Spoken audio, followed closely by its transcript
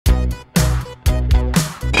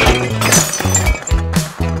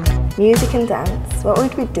Music and dance. What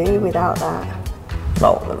would we do without that?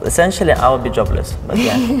 Well, essentially I would be jobless, but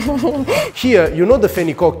yeah. Here, you know the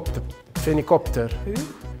phenicopter? The phenicopter.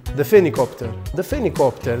 The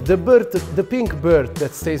phenicopter, the bird, the pink bird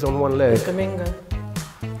that stays on one leg. The flamingo.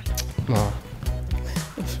 No.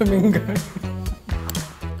 The flamingo.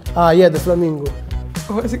 Ah, yeah, the flamingo.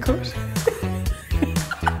 What is it called?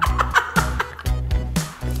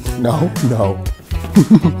 No, no.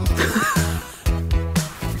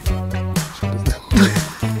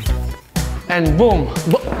 And boom.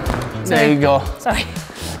 There you go. Sorry.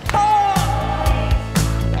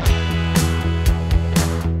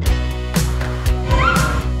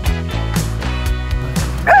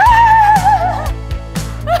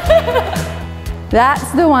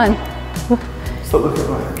 That's the one. Stop looking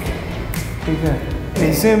back. Okay.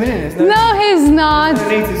 He's zooming in, isn't it? No, he's not. You don't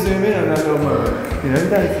need to zoom in on that little moment. You know, you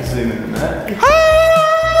don't need to zoom in on that.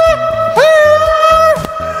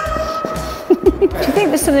 Do you think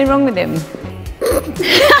there's something wrong with him?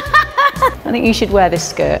 I think you should wear this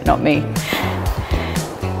skirt, not me.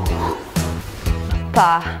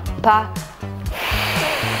 Pa, pa.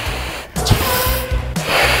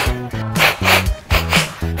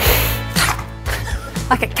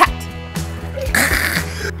 Like a cat.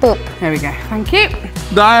 Up. There we go. Thank you.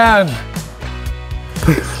 Diane!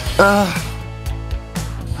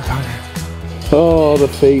 Oh, the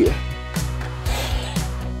feet.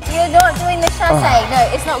 You're not doing the chassé. No,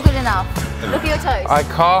 it's not good enough. Look at your toes. I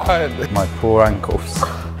can't. My poor ankles.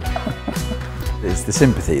 It's the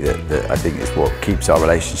sympathy that I think is what keeps our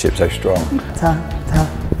relationship so strong. Ta, ta.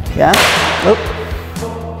 Yeah? Look.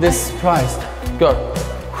 This prize. Go.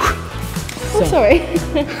 Oh, sorry.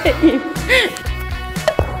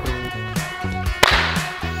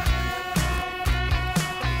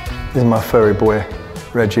 This is my furry boy,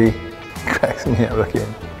 Reggie. Cracks me up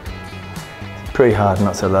looking. It's pretty hard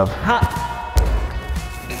not to love.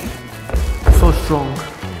 So strong.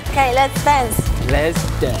 Okay, let's dance. Let's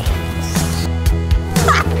dance.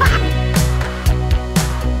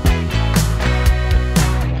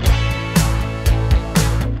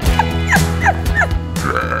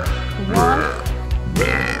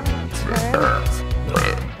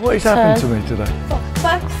 What is happening to me today?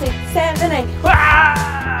 5, 6, 7, 8.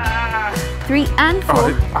 3 and 4.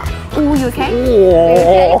 Oh, you okay?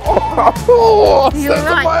 You're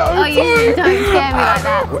right. Oh, you don't scare me like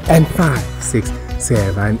that. And 5, 6,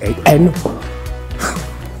 7, 8, and...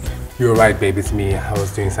 You're right, baby, it's me. I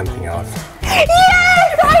was doing something else.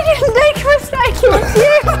 Yes! I didn't make a mistake. It was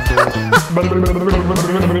you.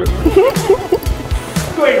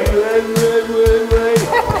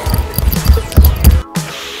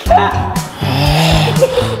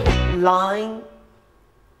 Line.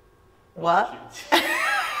 What?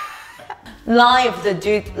 Line to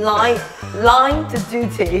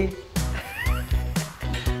duty.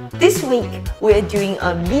 This week we're doing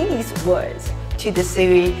a mini words to the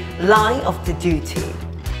series Line of the Duty.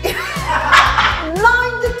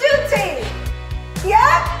 Line the duty.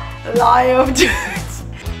 Yeah. Line of duty.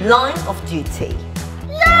 Line of duty.